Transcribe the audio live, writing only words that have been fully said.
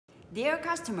Dear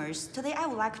customers, today I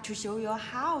would like to show you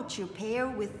how to pair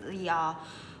with the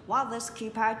wireless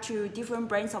keypad to different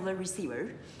brands of the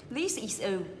receiver. This is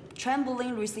a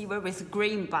Chamberlain receiver with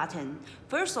green button.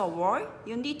 First of all,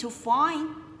 you need to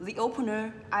find the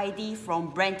opener ID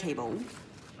from brand table.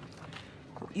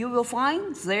 You will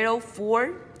find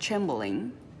 04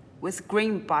 Chamberlain with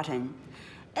green button.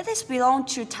 It is belong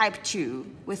to type 2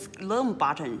 with learn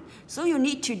button, so you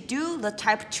need to do the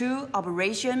type 2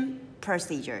 operation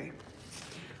procedure.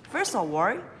 First of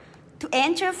all, to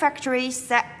enter factory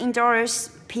set indoors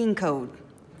pin code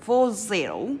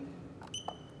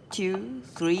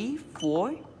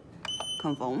 40234,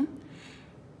 confirm,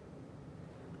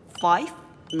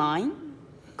 59,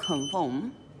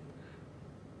 confirm,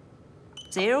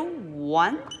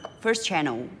 01 first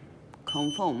channel,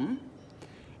 confirm,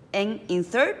 and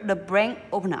insert the brand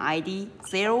opener ID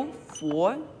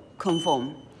 04,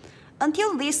 confirm.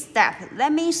 Until this step,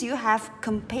 that means you have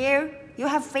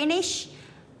finished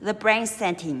the brand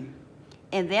setting.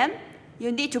 And then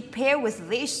you need to pair with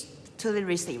this to the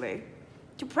receiver.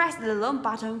 To press the learn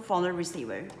button from the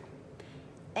receiver.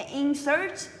 And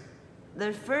insert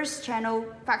the first channel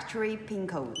factory pin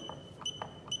code.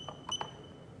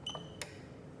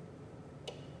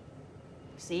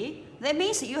 See? That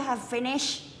means you have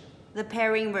finished the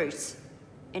pairing words.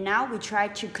 And now we try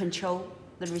to control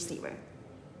the receiver.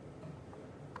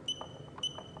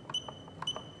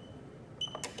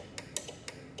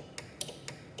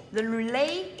 The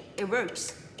relay, it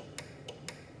works.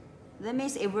 That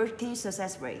means it working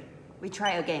successfully. We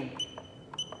try again.